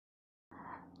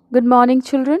Good morning,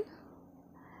 children.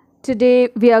 Today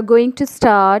we are going to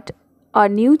start our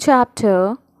new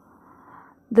chapter,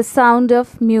 The Sound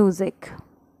of Music.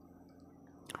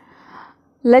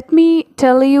 Let me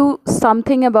tell you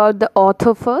something about the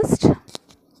author first.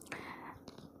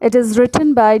 It is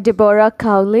written by Deborah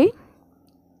Cowley.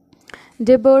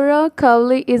 Deborah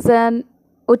Cowley is an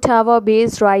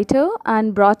Ottawa-based writer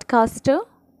and broadcaster.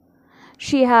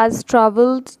 She has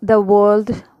traveled the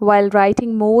world while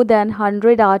writing more than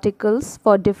 100 articles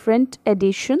for different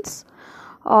editions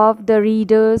of the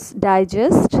Reader's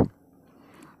Digest,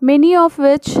 many of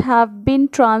which have been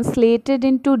translated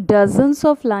into dozens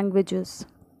of languages.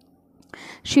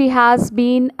 She has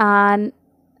been an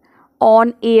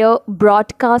on-air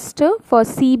broadcaster for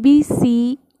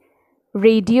CBC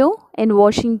Radio in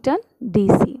Washington,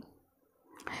 D.C.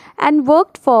 and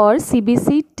worked for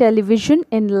CBC Television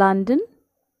in London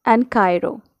and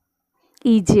Cairo,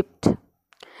 Egypt.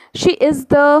 She is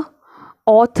the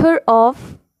author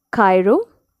of Cairo,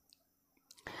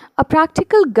 a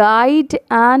practical guide,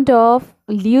 and of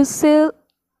Lucille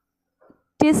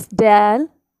Tisdale,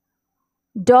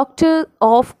 Doctor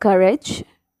of Courage.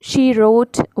 She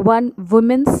wrote One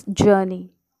Woman's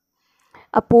Journey,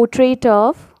 a portrait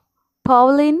of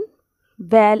Pauline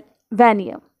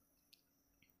Vanier.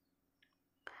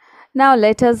 Now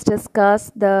let us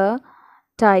discuss the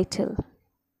title.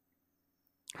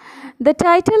 The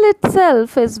title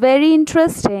itself is very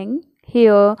interesting.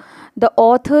 Here, the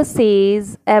author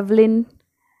says Evelyn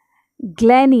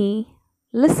Glennie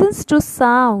listens to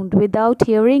sound without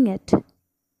hearing it.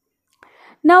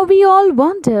 Now we all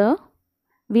wonder,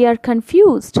 we are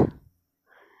confused.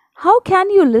 How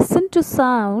can you listen to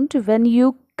sound when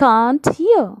you can't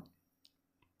hear?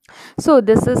 So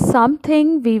this is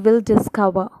something we will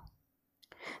discover.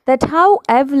 That how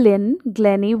Evelyn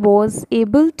Glennie was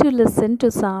able to listen to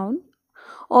sound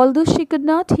although she could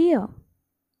not hear.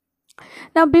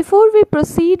 Now before we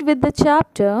proceed with the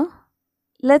chapter,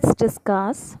 let's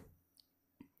discuss.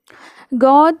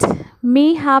 God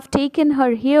may have taken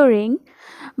her hearing,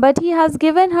 but He has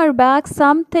given her back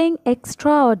something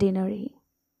extraordinary.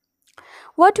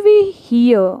 What we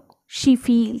hear, she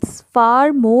feels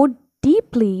far more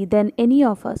deeply than any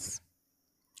of us.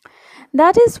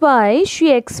 That is why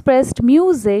she expressed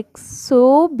music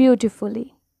so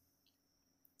beautifully.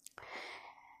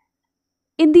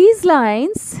 In these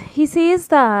lines, he says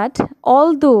that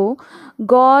although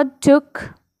God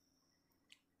took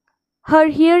her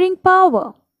hearing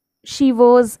power, she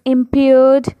was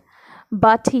impaired,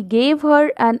 but He gave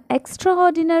her an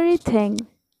extraordinary thing,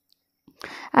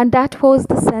 and that was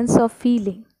the sense of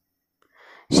feeling.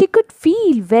 She could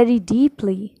feel very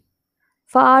deeply,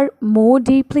 far more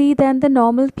deeply than the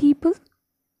normal people.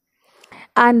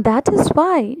 And that is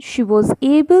why she was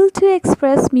able to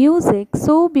express music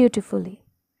so beautifully,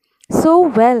 so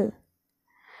well.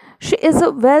 She is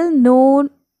a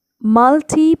well-known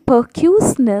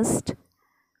multi-percussionist.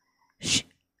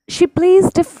 She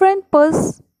plays different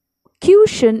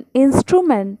percussion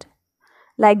instruments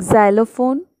like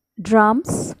xylophone,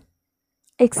 drums,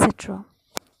 etc.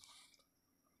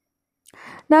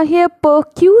 Now here,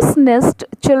 percussionist,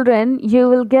 children, you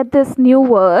will get this new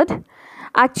word.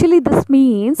 Actually, this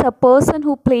means a person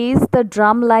who plays the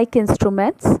drum-like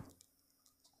instruments.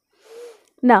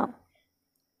 Now,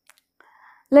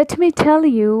 let me tell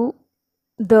you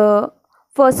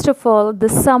first of all, the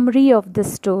summary of the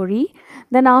story.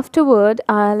 Then afterward,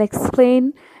 I'll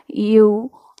explain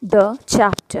you the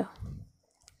chapter,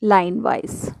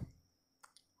 line-wise.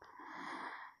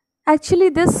 Actually,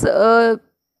 this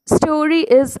story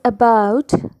is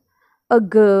about a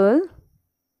girl,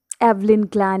 Evelyn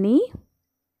Glennie,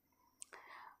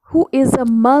 who is a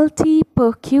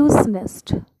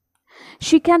multi-percussionist.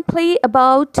 She can play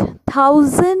about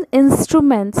 1,000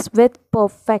 instruments with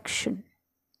perfection.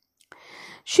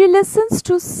 She listens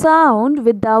to sound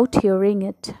without hearing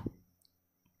it.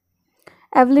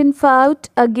 Evelyn fought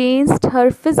against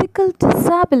her physical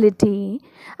disability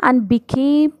and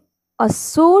became a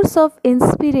source of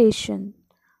inspiration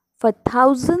for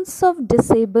thousands of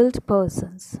disabled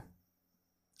persons.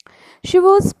 She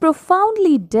was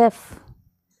profoundly deaf.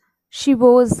 She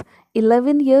was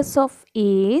 11 years of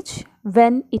age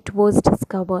when it was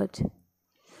discovered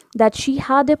that she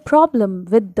had a problem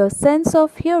with the sense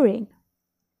of hearing.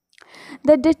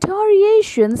 The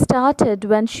deterioration started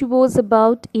when she was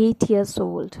about 8 years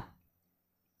old.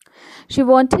 She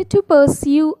wanted to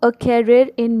pursue a career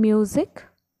in music,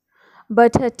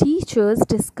 but her teachers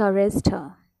discouraged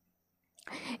her.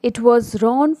 It was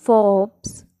Ron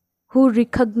Forbes who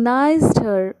recognized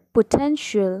her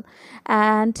potential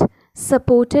and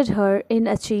supported her in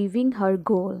achieving her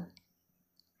goal.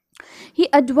 He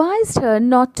advised her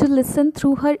not to listen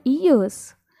through her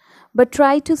ears, but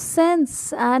try to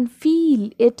sense and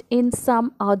feel it in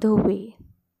some other way.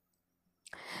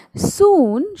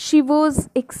 Soon she was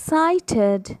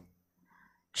excited.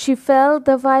 She felt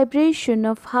the vibration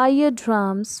of higher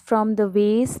drums from the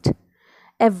waist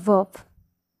above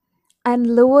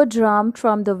and lower drum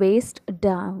from the waist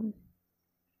down.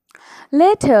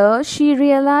 Later, she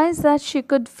realized that she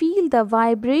could feel the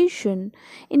vibration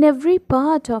in every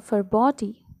part of her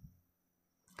body.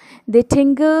 They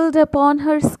tingled upon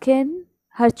her skin,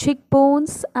 her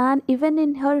cheekbones, and even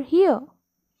in her hair.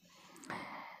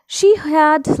 She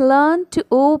had learned to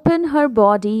open her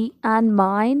body and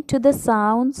mind to the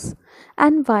sounds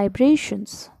and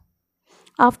vibrations.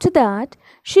 After that,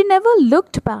 she never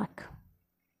looked back.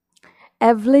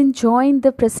 Evelyn joined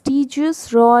the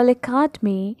prestigious Royal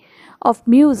Academy of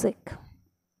Music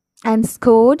and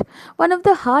scored one of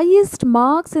the highest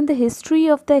marks in the history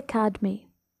of the Academy.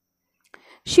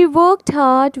 She worked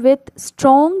hard with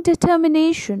strong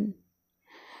determination.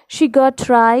 She got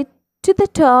right to the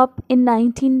top in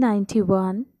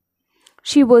 1991.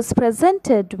 She was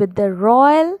presented with the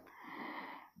Royal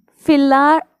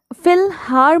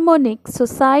Philharmonic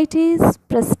Society's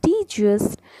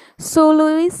prestigious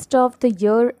Soloist of the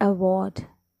Year award.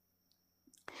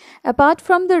 Apart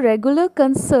from the regular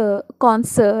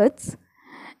concerts,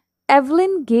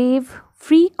 Evelyn gave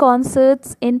free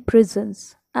concerts in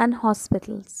prisons and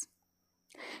hospitals.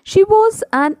 She was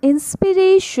an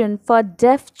inspiration for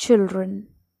deaf children.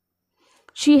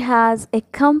 She has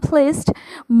accomplished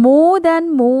more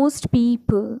than most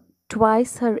people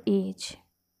twice her age.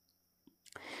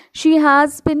 She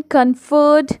has been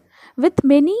conferred with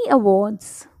many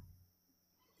awards.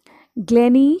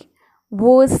 Glennie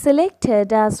was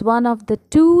selected as one of the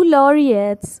 2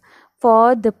 laureates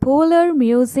for the Polar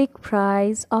Music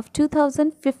Prize of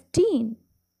 2015.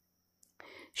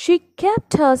 She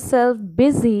kept herself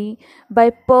busy by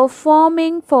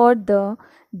performing for the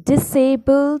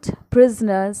disabled,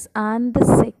 prisoners, and the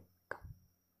sick.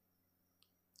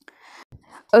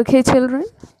 Okay, children,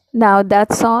 now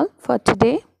that's all for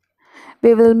today.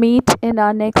 We will meet in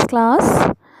our next class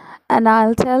and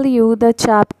I'll explain you the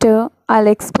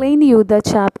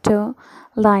chapter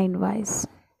line wise.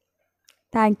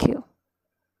 Thank you.